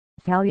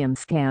Thallium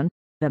scan,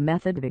 the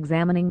method of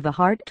examining the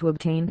heart to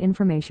obtain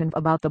information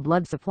about the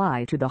blood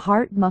supply to the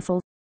heart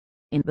muscle.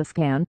 In the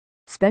scan,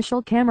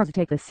 special cameras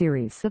take a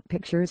series of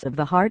pictures of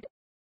the heart.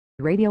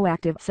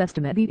 Radioactive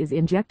stedman is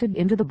injected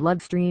into the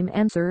bloodstream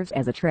and serves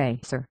as a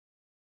tracer.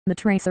 The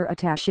tracer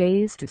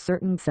attaches to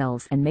certain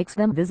cells and makes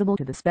them visible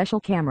to the special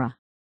camera.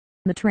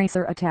 The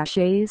tracer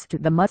attaches to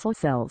the muscle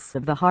cells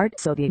of the heart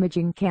so the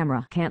imaging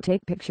camera can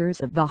take pictures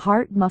of the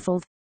heart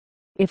muscles.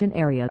 If an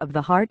area of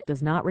the heart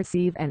does not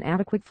receive an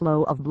adequate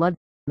flow of blood,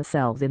 the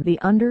cells in the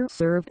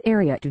underserved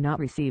area do not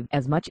receive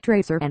as much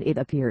tracer and it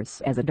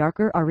appears as a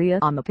darker area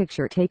on the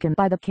picture taken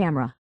by the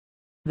camera.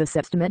 The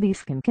stedman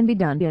scan can be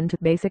done in two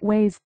basic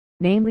ways,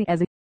 namely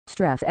as a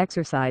stress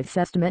exercise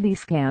stedman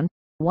scan.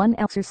 One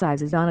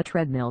exercises on a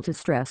treadmill to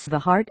stress the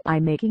heart by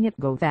making it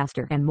go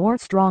faster and more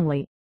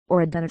strongly,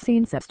 or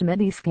adenosine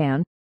stedman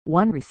scan.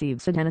 One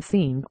receives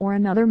adenosine or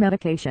another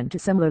medication to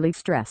similarly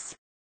stress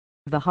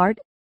the heart.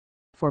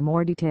 For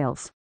more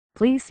details,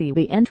 please see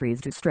the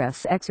entries to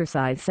stress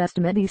exercise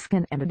stedman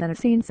scan and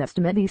adenosine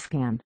stedman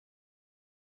scan.